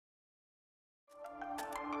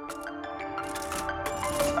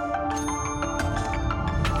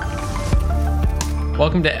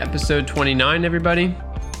Welcome to episode 29, everybody.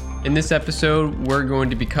 In this episode, we're going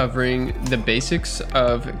to be covering the basics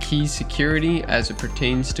of key security as it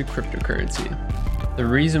pertains to cryptocurrency. The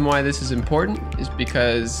reason why this is important is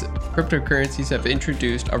because cryptocurrencies have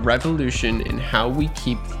introduced a revolution in how we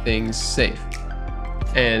keep things safe.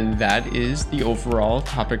 And that is the overall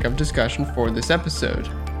topic of discussion for this episode.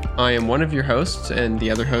 I am one of your hosts, and the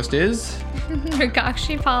other host is...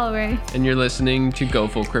 Mrugakshi Palway. And you're listening to Go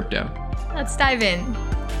Full Crypto. Let's dive in.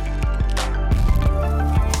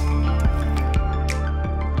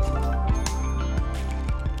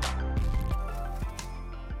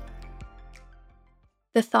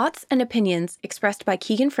 The thoughts and opinions expressed by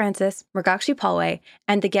Keegan Francis, Mrugakshi Palway,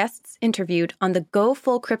 and the guests interviewed on the Go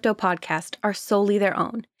Full Crypto podcast are solely their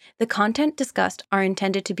own. The content discussed are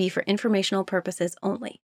intended to be for informational purposes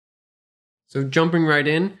only. So jumping right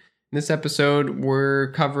in this episode,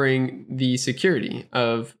 we're covering the security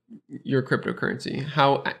of your cryptocurrency.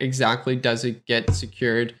 How exactly does it get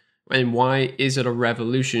secured, and why is it a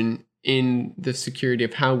revolution in the security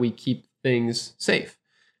of how we keep things safe?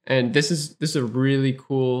 And this is a really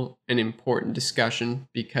cool and important discussion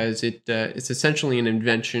because it's essentially an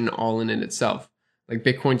invention all in itself. Like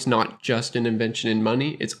Bitcoin's not just an invention in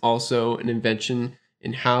money; it's also an invention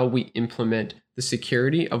in how we implement the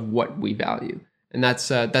security of what we value. And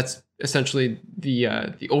that's essentially the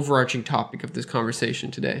overarching topic of this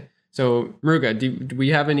conversation today. So, Mruga, do we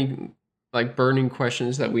have any like burning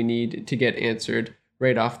questions that we need to get answered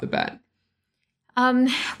right off the bat?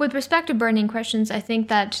 With respect to burning questions, I think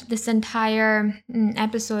that this entire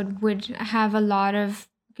episode would have a lot of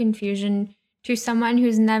confusion to someone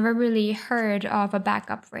who's never really heard of a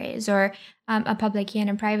backup phrase or a public key and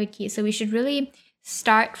a private key. So we should really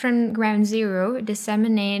start from ground zero,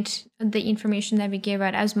 disseminate the information that we give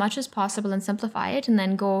out as much as possible and simplify it, and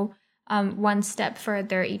then go one step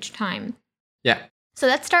further each time. Yeah. So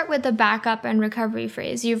let's start with the backup and recovery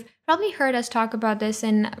phrase. You've probably heard us talk about this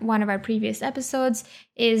in one of our previous episodes,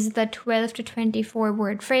 is the 12 to 24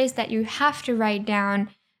 word phrase that you have to write down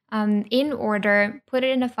in order, put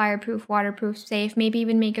it in a fireproof, waterproof safe, maybe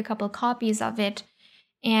even make a couple copies of it.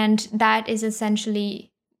 And that is essentially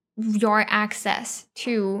your access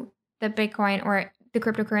to the Bitcoin or the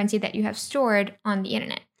cryptocurrency that you have stored on the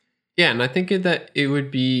internet. Yeah, and I think that it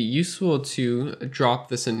would be useful to drop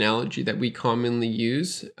this analogy that we commonly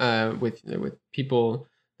use with people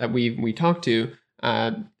that we talk to,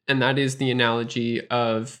 and that is the analogy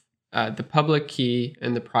of the public key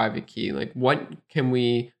and the private key. Like, what can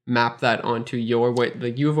we map that onto your way?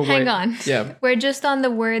 Like, you have a way. Hang on. Yeah, we're just on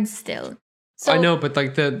the words still. So I know, but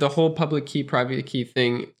like the whole public key, private key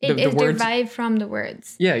thing, it the is words, derived from the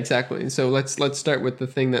words. Yeah, exactly. So let's start with the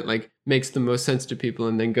thing that like makes the most sense to people,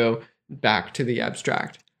 and then go back to the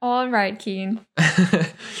abstract. All right, Keen.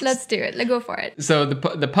 Let's do it. Let's go for it. So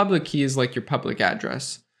the public key is like your public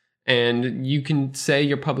address, and you can say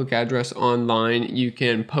your public address online. You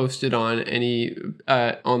can post it on any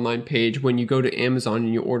online page. When you go to Amazon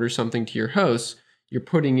and you order something to your house, you're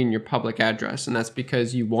putting in your public address, and that's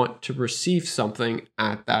because you want to receive something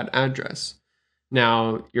at that address.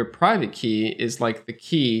 Now, your private key is like the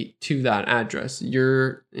key to that address.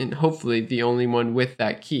 You're hopefully the only one with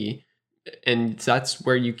that key, and that's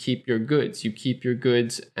where you keep your goods. You keep your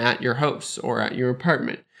goods at your house or at your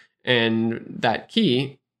apartment, and that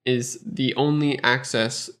key is the only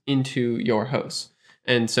access into your house.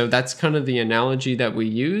 And so that's kind of the analogy that we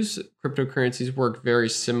use. Cryptocurrencies work very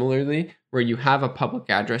similarly, where you have a public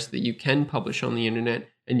address that you can publish on the internet,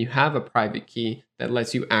 and you have a private key that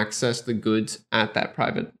lets you access the goods at that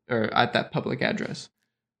private or at that public address.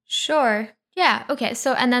 Sure. Yeah. Okay.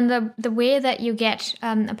 So, and then the way that you get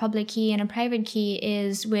a public key and a private key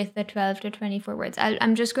is with the 12 to 24 words.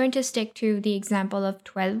 I'm just going to stick to the example of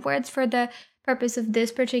 12 words for the purpose of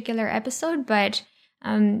this particular episode, but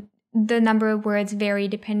the number of words vary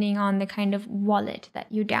depending on the kind of wallet that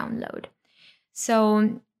you download.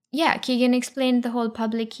 So yeah, Keegan explained the whole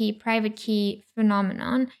public key, private key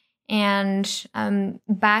phenomenon, and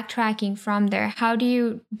backtracking from there. How do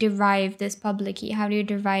you derive this public key? How do you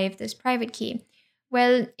derive this private key?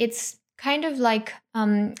 Well, it's kind of like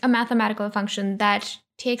a mathematical function that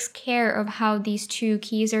takes care of how these two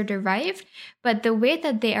keys are derived, but the way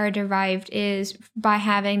that they are derived is by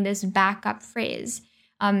having this backup phrase.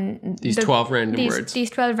 These 12 random words. These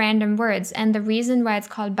 12 random words. And the reason why it's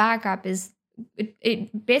called backup is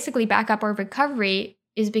it basically backup or recovery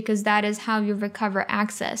is because that is how you recover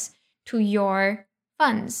access to your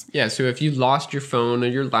funds. Yeah, so if you lost your phone or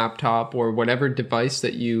your laptop or whatever device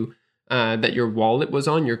that you that your wallet was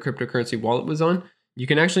on, your cryptocurrency wallet was on, you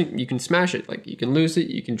can smash it. Like, you can lose it,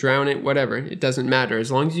 you can drown it, whatever. It doesn't matter.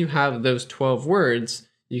 As long as you have those 12 words,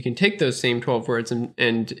 you can take those same 12 words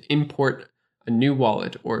and import a new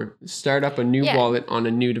wallet or start up a new wallet on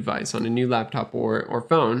a new device, on a new laptop or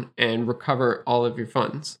phone, and recover all of your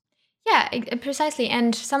funds. Yeah, precisely.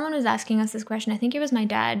 And someone was asking us this question. I think it was my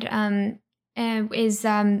dad. Is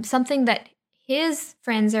something that his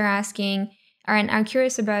friends are asking and are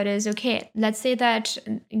curious about is, okay, let's say that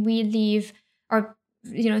we leave, or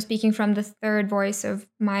speaking from the third voice of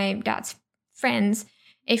my dad's friends,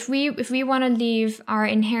 if we want to leave our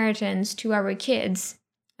inheritance to our kids,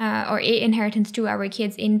 or a inheritance to our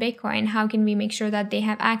kids in Bitcoin, how can we make sure that they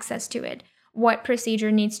have access to it? What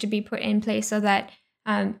procedure needs to be put in place so that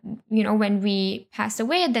when we pass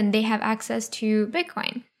away, then they have access to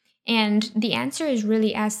Bitcoin? And the answer is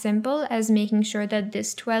really as simple as making sure that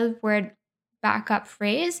this 12-word backup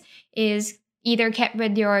phrase is either kept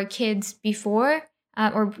with your kids before,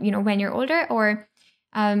 or when you're older, or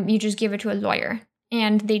you just give it to a lawyer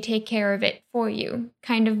and they take care of it for you.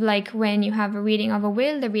 Kind of like when you have a reading of a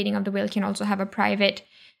will, the reading of the will can also have a private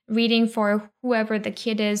reading for whoever the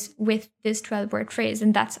kid is with this 12-word phrase,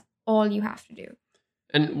 and that's all you have to do.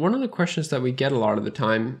 And one of the questions that we get a lot of the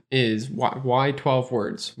time is why 12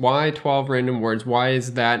 words? Why 12 random words? Why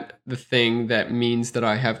is that the thing that means that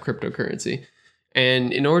I have cryptocurrency?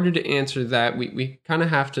 And in order to answer that, we kind of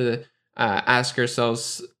have to ask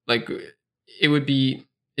ourselves, like,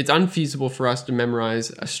 it's unfeasible for us to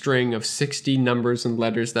memorize a string of 60 numbers and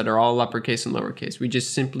letters that are all uppercase and lowercase. We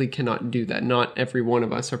just simply cannot do that. Not every one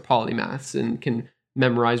of us are polymaths and can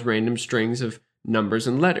memorize random strings of numbers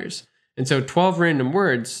and letters. And so 12 random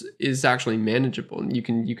words is actually manageable. You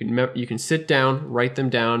can sit down, write them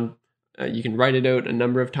down. You can write it out a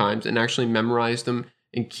number of times and actually memorize them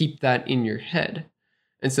and keep that in your head.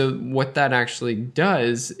 And so what that actually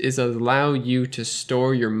does is allow you to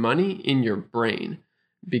store your money in your brain,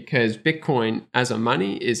 because Bitcoin as a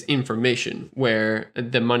money is information, where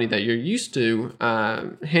the money that you're used to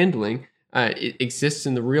handling it exists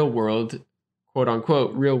in the real world, quote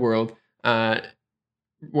unquote real world,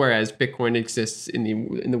 whereas Bitcoin exists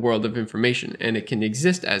in the world of information, and it can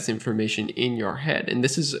exist as information in your head. And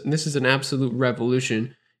this is an absolute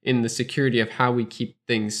revolution in the security of how we keep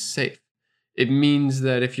things safe. It means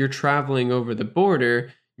that if you're traveling over the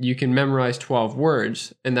border, you can memorize 12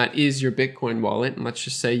 words, and that is your Bitcoin wallet. And let's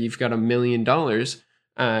just say you've got $1 million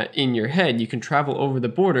in your head. You can travel over the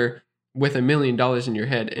border with $1 million in your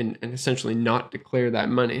head and essentially not declare that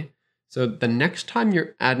money. So the next time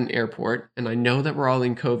you're at an airport, and I know that we're all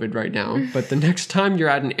in COVID right now, but the next time you're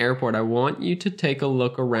at an airport, I want you to take a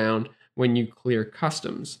look around when you clear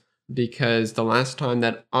customs. Because the last time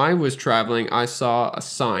that I was traveling, I saw a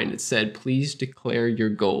sign. It said, "Please declare your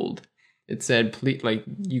gold." It said, "Please, like,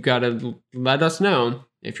 you gotta let us know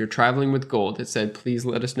if you're traveling with gold." It said, "Please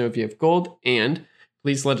let us know if you have gold, and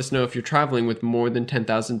please let us know if you're traveling with more than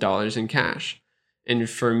 $10,000 in cash." And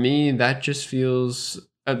for me, that just feels,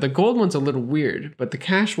 the gold one's a little weird, but the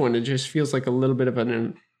cash one, it just feels like a little bit of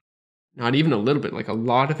not even a little bit, like a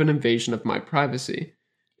lot of an invasion of my privacy.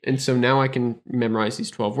 And so now I can memorize these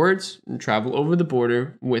 12 words and travel over the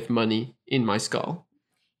border with money in my skull.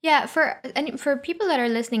 Yeah, for people that are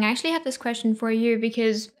listening, I actually have this question for you,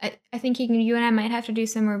 because I think you and I might have to do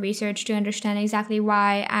some more research to understand exactly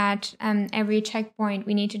why at every checkpoint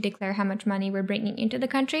we need to declare how much money we're bringing into the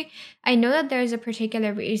country. I know that there's a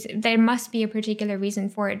particular reason. There must be a particular reason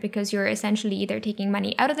for it, because you're essentially either taking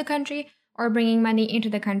money out of the country or bringing money into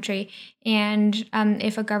the country. And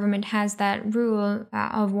if a government has that rule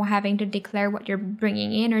of having to declare what you're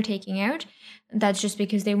bringing in or taking out, that's just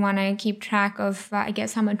because they want to keep track of, I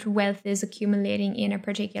guess, how much wealth is accumulating in a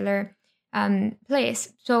particular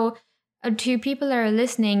place. So to people that are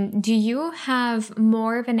listening, do you have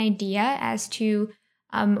more of an idea as to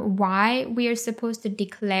why we are supposed to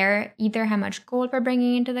declare either how much gold we're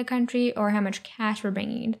bringing into the country or how much cash we're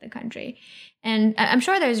bringing into the country? And I'm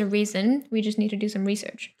sure there's a reason. We just need to do some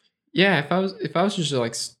research. Yeah, if I was just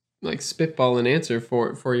like spitball an answer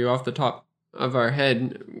for you off the top of our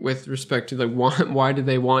head with respect to like why do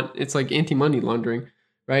they want, it's like anti-money laundering,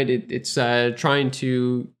 right? It's trying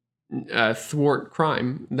to thwart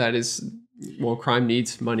crime. That is, well, crime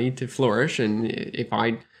needs money to flourish, and if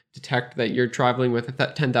I detect that you're traveling with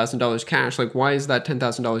 $10,000 cash, like, why is that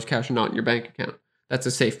 $10,000 cash not in your bank account? That's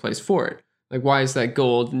a safe place for it. Like, why is that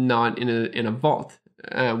gold not in a vault?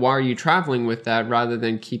 Why are you traveling with that rather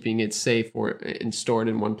than keeping it safe and stored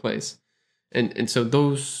in one place? And so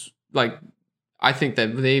those, like, I think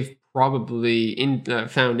that they've probably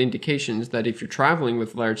found indications that if you're traveling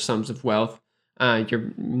with large sums of wealth,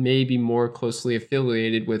 you're maybe more closely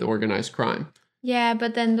affiliated with organized crime. Yeah,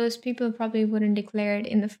 but then those people probably wouldn't declare it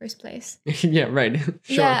in the first place. Yeah, right.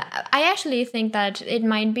 Sure. Yeah, I actually think that it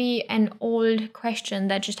might be an old question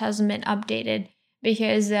that just hasn't been updated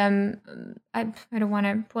because I don't want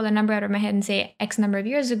to pull a number out of my head and say X number of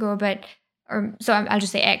years ago, so I'll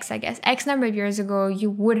just say X, I guess. X number of years ago, you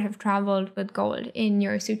would have traveled with gold in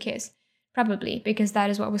your suitcase, probably, because that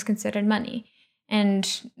is what was considered money.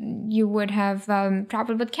 And you would have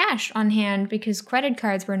traveled with cash on hand because credit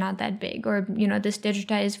cards were not that big, or this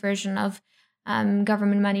digitized version of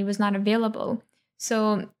government money was not available.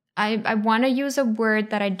 So I want to use a word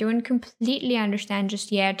that I don't completely understand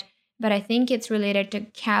just yet, but I think it's related to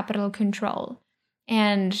capital control.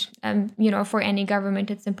 And for any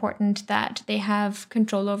government, it's important that they have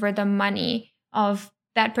control over the money of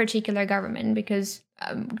that particular government, because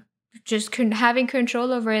just having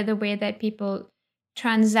control over the way that people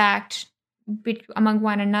transact among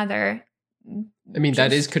one another. I mean,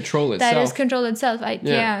 that is control itself. That is control itself.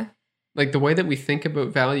 Yeah. Like the way that we think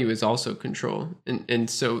about value is also control. And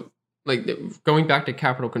so like going back to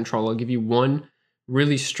capital control, I'll give you one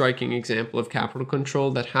really striking example of capital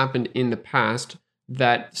control that happened in the past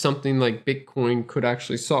that something like Bitcoin could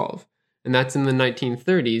actually solve. And that's in the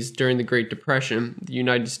 1930s during the Great Depression. The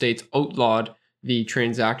United States outlawed the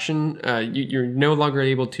transaction. You're no longer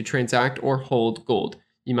able to transact or hold gold.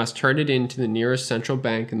 You must turn it into the nearest central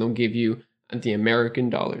bank and they'll give you the American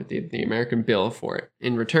dollar, the American bill for it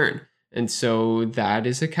in return. And so that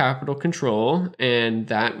is a capital control. And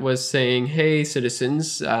that was saying, hey,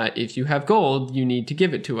 citizens, if you have gold, you need to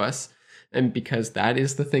give it to us. And because that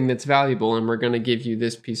is the thing that's valuable, and we're going to give you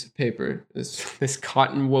this piece of paper, this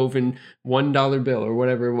cotton woven $1 bill or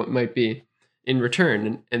whatever it might be in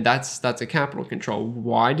return. And that's a capital control.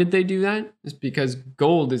 Why did they do that? It's because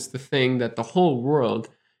gold is the thing that the whole world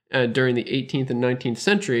during the 18th and 19th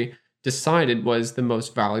century decided was the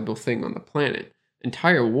most valuable thing on the planet.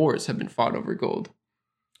 Entire wars have been fought over gold.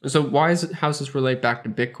 So how does this relate back to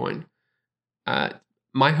Bitcoin?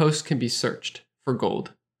 My house can be searched for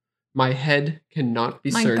gold. My head cannot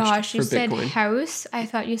be searched for Bitcoin. My gosh, you said house? I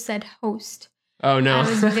thought you said host. Oh, no. I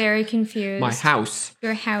was very confused. My house.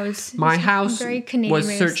 Your house. My house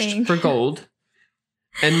was searched for gold.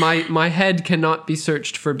 And my head cannot be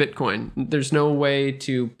searched for Bitcoin. There's no way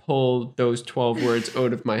to pull those 12 words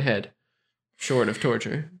out of my head, short of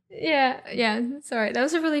torture. Yeah. Sorry, that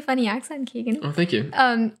was a really funny accent, Keegan. Oh, thank you.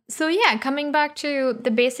 So yeah, coming back to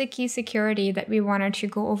the basic key security that we wanted to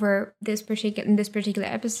go over in this particular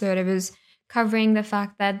episode, it was covering the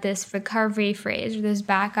fact that this recovery phrase or this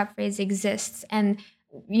backup phrase exists. And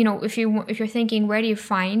if you're thinking, where do you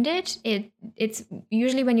find it? It's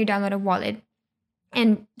usually when you download a wallet.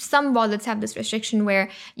 And some wallets have this restriction where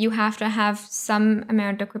you have to have some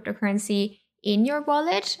amount of cryptocurrency in your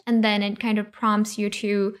wallet, and then it kind of prompts you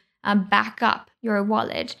to back up your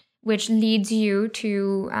wallet, which leads you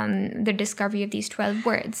to the discovery of these 12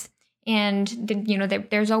 words. And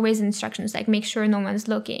there's always instructions like make sure no one's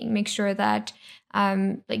looking, make sure that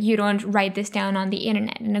you don't write this down on the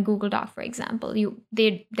internet in a Google Doc, for example.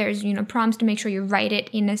 There's prompts to make sure you write it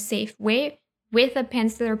in a safe way with a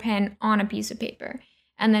pencil or pen on a piece of paper,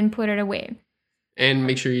 and then put it away. And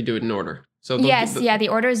make sure you do it in order. So the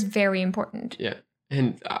order is very important. Yeah.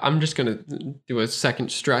 And I'm just going to do a second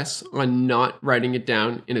stress on not writing it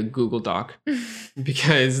down in a Google Doc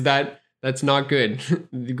because that's not good.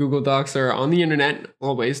 The Google Docs are on the internet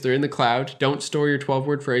always. They're in the cloud. Don't store your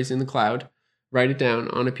 12-word phrase in the cloud. Write it down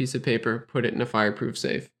on a piece of paper. Put it in a fireproof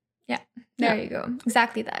safe. Yeah. There you go.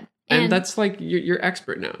 Exactly that. And that's like you're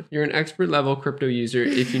expert now. You're an expert level crypto user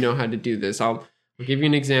if you know how to do this. I'll give you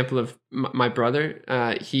an example of my brother.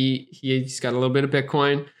 He's got a little bit of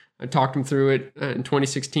Bitcoin. I talked him through it in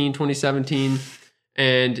 2016, 2017,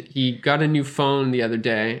 and he got a new phone the other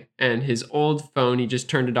day, and his old phone, he just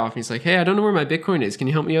turned it off. And he's like, hey, I don't know where my Bitcoin is. Can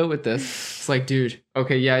you help me out with this? It's like, dude,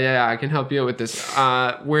 okay, yeah, I can help you out with this.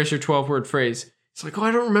 Where's your 12-word phrase? It's like, oh,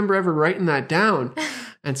 I don't remember ever writing that down.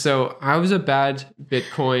 And so I was a bad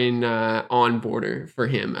Bitcoin onboarder for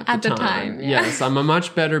him at the time. Yeah. Yes, I'm a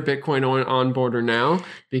much better Bitcoin onboarder now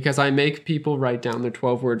because I make people write down their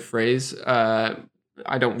 12-word phrase.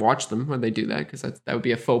 I don't watch them when they do that because that would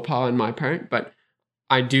be a faux pas on my part. But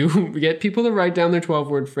I do get people to write down their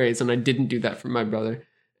 12-word phrase, and I didn't do that for my brother.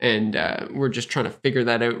 And we're just trying to figure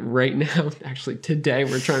that out right now. Actually, today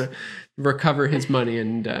we're trying to recover his money,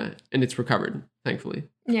 and it's recovered, thankfully.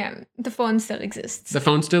 Yeah, the phone still exists. The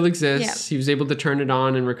phone still exists. Yeah. He was able to turn it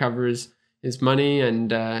on and recover his money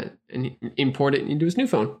and import it into his new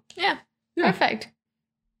phone. Yeah. Perfect.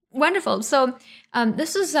 Wonderful. So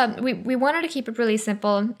this is we wanted to keep it really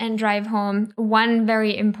simple and drive home one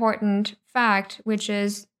very important fact, which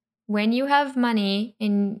is when you have money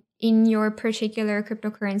in your particular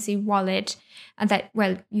cryptocurrency wallet, and that,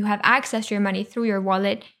 well, you have access to your money through your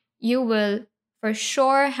wallet, you will for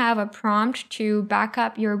sure have a prompt to back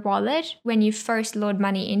up your wallet when you first load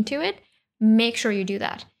money into it. Make sure you do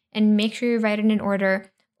that, and make sure you write it in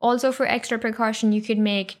order. Also, for extra precaution, you could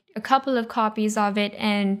make a couple of copies of it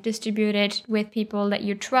and distribute it with people that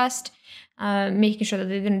you trust, making sure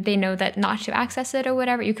that they know that not to access it or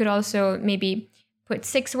whatever. You could also maybe put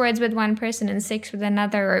 6 words with one person and 6 with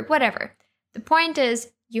another, or whatever. The point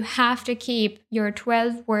is, you have to keep your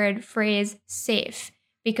 12-word phrase safe,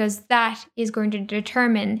 because that is going to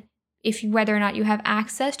determine whether or not you have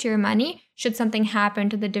access to your money should something happen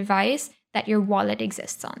to the device that your wallet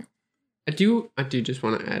exists on. I do just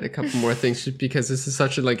want to add a couple more things, just because this is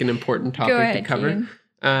such an important topic to cover.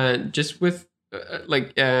 Just with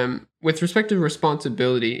with respect to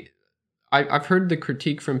responsibility, I've heard the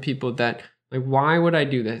critique from people that, like, why would I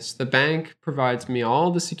do this? The bank provides me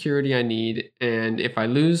all the security I need, and if I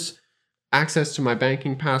lose access to my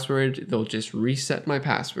banking password, they'll just reset my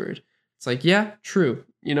password. It's like, yeah, true.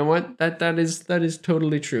 You know what? That is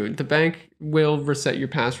totally true. The bank will reset your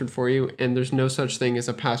password for you, and there's no such thing as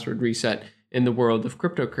a password reset in the world of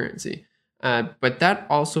cryptocurrency. But that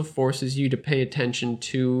also forces you to pay attention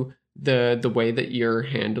to the way that you're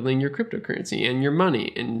handling your cryptocurrency and your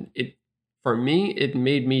money. And for me, it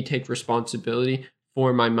made me take responsibility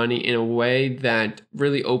for my money in a way that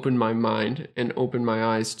really opened my mind and opened my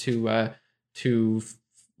eyes to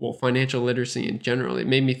financial literacy in general. It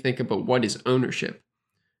made me think about what is ownership.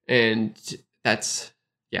 And I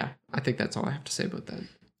think that's all I have to say about that.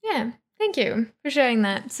 Yeah, thank you for sharing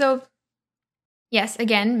that. So, yes,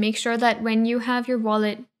 again, make sure that when you have your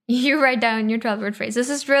wallet, you write down your 12-word phrase. This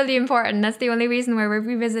is really important. That's the only reason why we're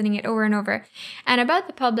revisiting it over and over. And about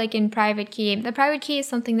the public and private key, the private key is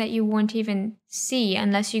something that you won't even see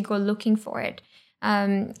unless you go looking for it.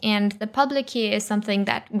 And the public key is something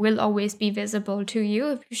that will always be visible to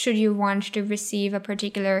you should you want to receive a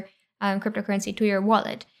particular cryptocurrency to your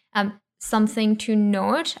wallet. Something to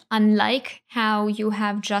note, unlike how you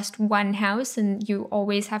have just one house and you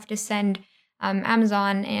always have to send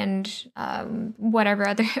Amazon and whatever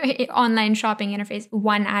other online shopping interface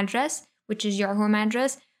one address, which is your home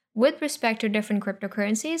address, with respect to different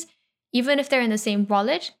cryptocurrencies, even if they're in the same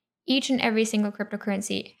wallet, each and every single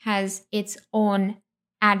cryptocurrency has its own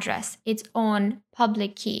address, its own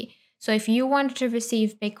public key. So if you want to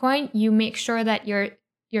receive Bitcoin, you make sure that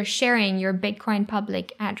you're sharing your Bitcoin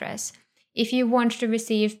public address. If you want to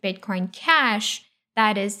receive Bitcoin Cash,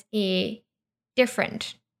 that is a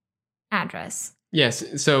different address.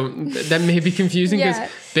 Yes, so that may be confusing because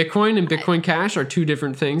Bitcoin and Bitcoin Cash are two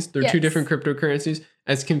different things. They're two different cryptocurrencies.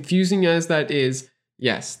 As confusing as that is,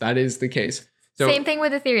 yes, that is the case. So, same thing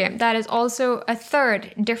with Ethereum. That is also a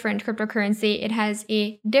third different cryptocurrency. It has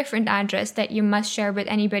a different address that you must share with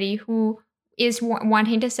anybody who is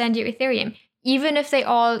wanting to send you Ethereum, even if they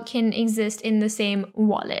all can exist in the same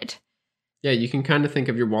wallet. Yeah, you can kind of think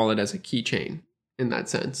of your wallet as a keychain in that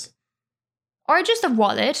sense. Or just a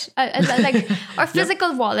wallet, or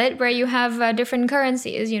physical wallet where you have different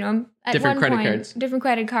currencies, at different one credit point, cards. Different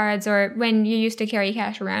credit cards, or when you used to carry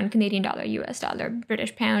cash around, Canadian dollar, US dollar,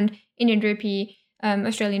 British pound, Indian rupee,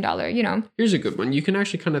 Australian dollar, Here's a good one. You can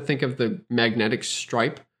actually kind of think of the magnetic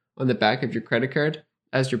stripe on the back of your credit card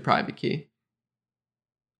as your private key.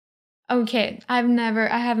 Okay, I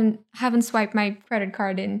haven't swiped my credit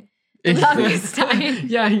card in the longest time.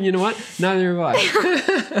 Yeah, you know what? Neither have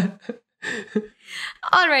I.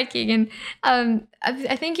 All right, Keegan.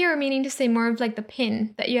 I think you were meaning to say more of like the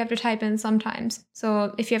PIN that you have to type in sometimes.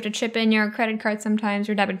 So if you have to chip in your credit card sometimes,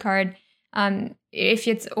 your debit card, if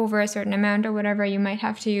it's over a certain amount or whatever, you might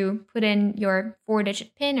have to put in your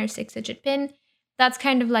 4-digit PIN or 6-digit PIN. That's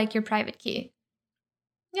kind of like your private key.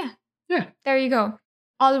 Yeah. There you go.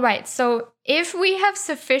 All right. So if we have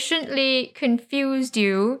sufficiently confused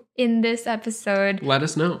you in this episode, let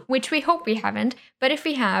us know. Which we hope we haven't. But if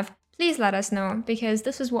we have, please let us know, because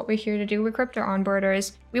this is what we're here to do. We're crypto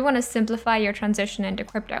onboarders. We want to simplify your transition into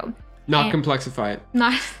crypto. Not complexify it.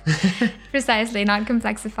 Not precisely, not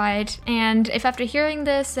complexify it. And if after hearing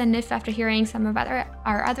this, and if after hearing some of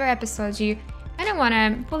our other episodes, you kind of want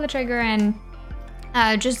to pull the trigger and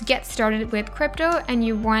just get started with crypto, and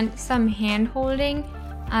you want some hand-holding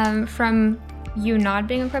from you not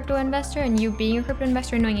being a crypto investor and you being a crypto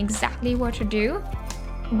investor and knowing exactly what to do,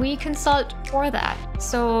 we consult for that.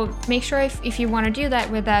 So make sure if you want to do that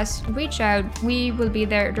with us, reach out. We will be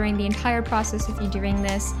there during the entire process of you doing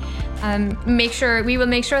this. We will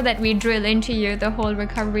make sure that we drill into you the whole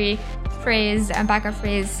recovery phrase and backup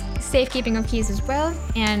phrase, safekeeping of keys as well,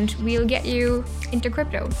 and we'll get you into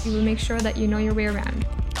crypto. We will make sure that you know your way around.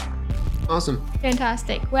 Awesome.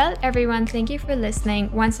 Fantastic. Well, everyone, thank you for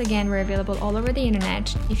listening. Once again, we're available all over the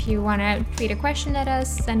internet. If you want to tweet a question at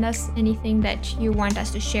us, send us anything that you want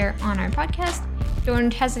us to share on our podcast,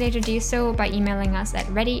 don't hesitate to do so by emailing us at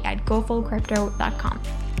ready@gofullcrypto.com.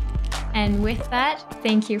 And with that,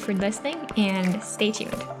 thank you for listening and stay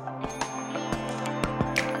tuned.